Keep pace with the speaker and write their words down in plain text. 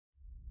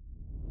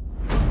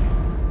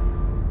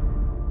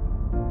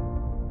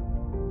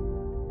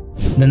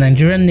The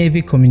Nigerian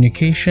Navy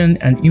Communication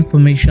and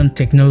Information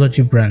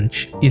Technology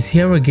Branch is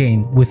here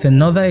again with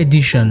another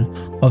edition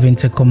of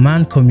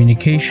Intercommand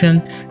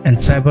Communication and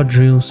Cyber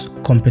Drills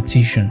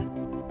competition.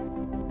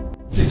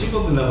 The Chief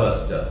of the Naval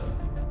Staff,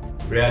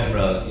 Rear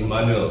Admiral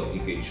Emmanuel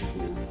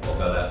Ikechukwu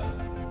Ogala,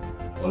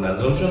 on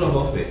assumption of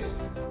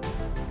office,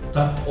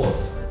 tasked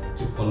us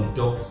to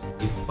conduct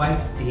a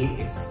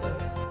 5-day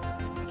exercise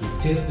to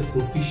test the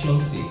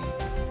proficiency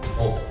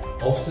of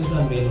officers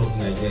and men of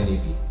the Nigerian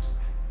Navy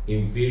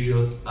in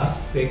various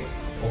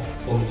aspects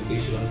of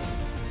communications,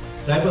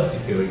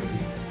 cybersecurity,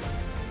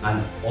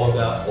 and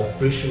other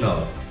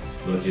operational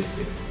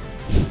logistics.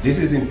 This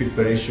is in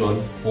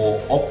preparation for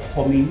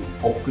upcoming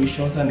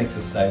operations and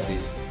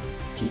exercises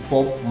to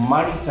curb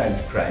maritime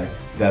crime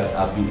that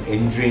have been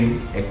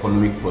hindering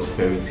economic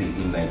prosperity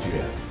in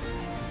Nigeria.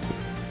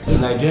 The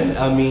Nigerian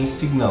Army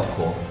Signal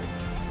Corps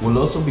will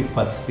also be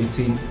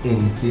participating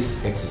in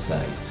this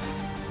exercise.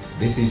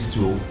 This is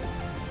to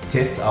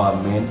test our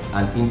men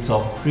and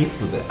interpret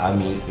with the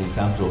Army in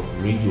terms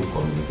of radio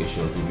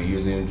communications. We'll be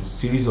using a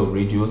series of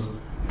radios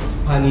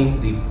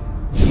spanning the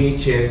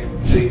VHF,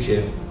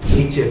 UHF,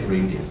 HF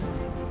ranges.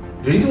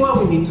 The reason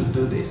why we need to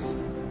do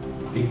this,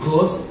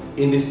 because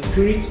in the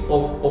spirit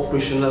of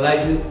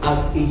operationalizing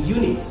as a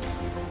unit,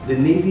 the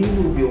Navy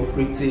will be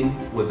operating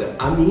with the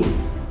Army,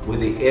 with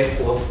the Air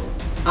Force,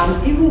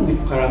 and even with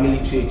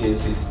paramilitary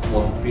agencies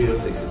on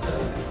various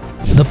exercises.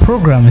 The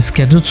program is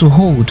scheduled to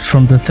hold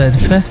from the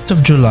 31st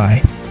of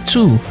July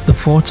to the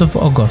 4th of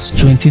August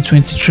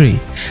 2023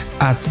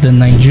 at the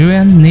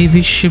Nigerian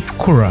Navy Ship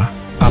Kura,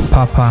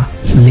 Apapa,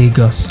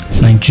 Lagos,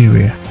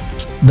 Nigeria.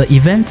 The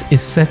event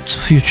is set to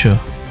feature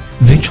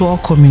virtual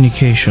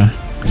communication,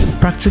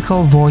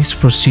 practical voice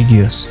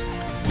procedures,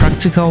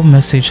 practical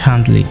message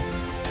handling,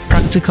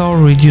 practical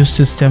radio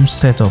system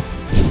setup,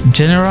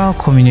 general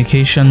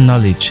communication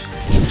knowledge,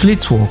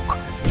 fleet work,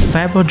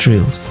 cyber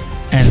drills,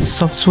 and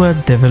software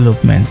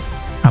development,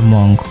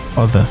 among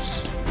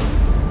others.